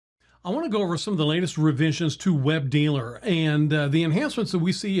I want to go over some of the latest revisions to webDEALER and the enhancements that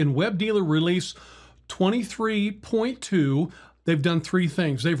we see in webDEALER release 23.2. They've done three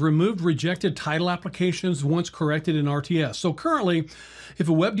things. They've removed rejected title applications once corrected in RTS. So currently, if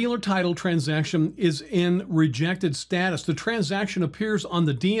a webDEALER title transaction is in rejected status, the transaction appears on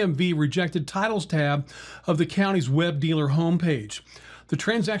the DMV Rejected Titles tab of the county's webDEALER homepage. The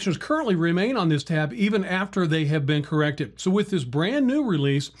transactions currently remain on this tab even after they have been corrected. So with this brand new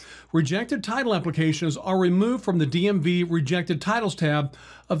release, rejected title applications are removed from the DMV Rejected Titles tab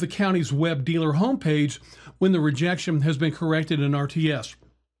of the county's webDEALER homepage when the rejection has been corrected in RTS.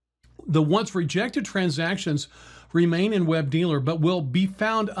 The once rejected transactions remain in webDEALER but will be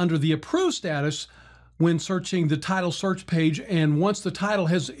found under the approved status when searching the title search page, and once the title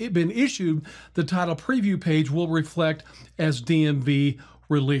has been issued, the title preview page will reflect as DMV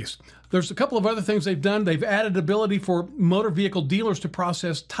Released. There's a couple of other things they've done. They've added ability for motor vehicle dealers to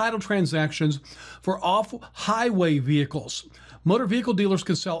process title transactions for off-highway vehicles. Motor vehicle dealers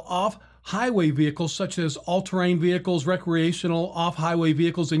can sell off-highway vehicles such as all-terrain vehicles, recreational off-highway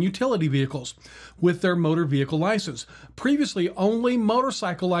vehicles, and utility vehicles with their motor vehicle license. Previously, only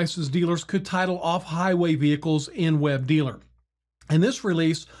motorcycle license dealers could title off-highway vehicles in webDEALER. In this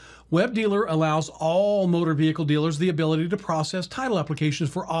release, webDEALER allows all motor vehicle dealers the ability to process title applications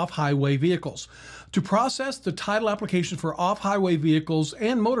for off-highway vehicles. To process the title application for off-highway vehicles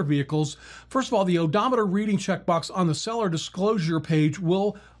and motor vehicles, first of all, the odometer reading checkbox on the seller disclosure page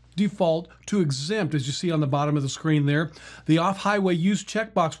will default to exempt, as you see on the bottom of the screen there. The off-highway use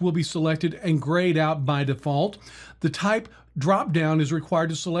checkbox will be selected and grayed out by default. The type drop-down is required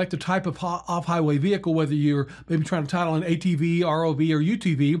to select the type of off-highway vehicle, whether you're maybe trying to title an ATV, ROV, or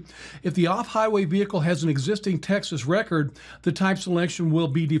UTV. If the off-highway vehicle has an existing Texas record, the type selection will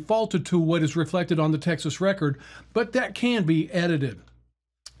be defaulted to what is reflected on the Texas record, but that can be edited.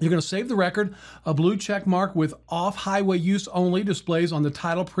 You're going to save the record. A blue check mark with off-highway use only displays on the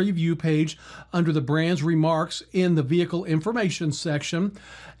title preview page under the brand's remarks in the vehicle information section.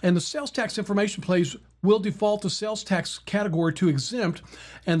 And the sales tax information page will default the sales tax category to exempt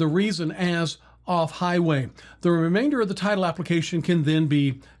and the reason as off-highway. The remainder of the title application can then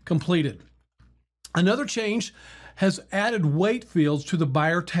be completed. Another change has added weight fields to the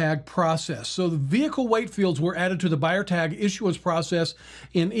buyer tag process. So the vehicle weight fields were added to the buyer tag issuance process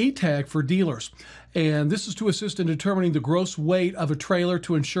in eTag for dealers. And this is to assist in determining the gross weight of a trailer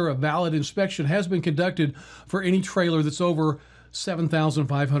to ensure a valid inspection has been conducted for any trailer that's over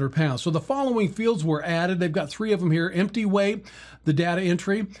 7,500 pounds. So the following fields were added. They've got three of them here. Empty weight, the data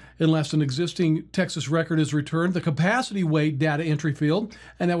entry, unless an existing Texas record is returned. The capacity weight data entry field,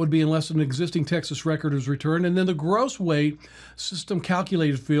 and that would be unless an existing Texas record is returned. And then the gross weight system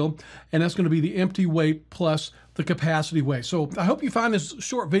calculated field, and that's going to be the empty weight plus the capacity weight. So I hope you find this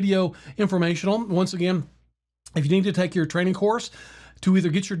short video informational. Once again, if you need to take your training course to either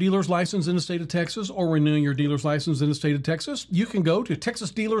get your dealer's license in the state of Texas or renewing your dealer's license in the state of Texas, you can go to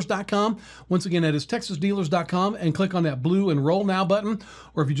TexasDealers.com. Once again, that is TexasDealers.com, and click on that blue Enroll Now button.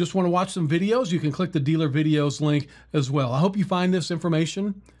 Or if you just want to watch some videos, you can click the Dealer Videos link as well. I hope you find this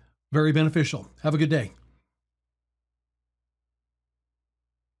information very beneficial. Have a good day.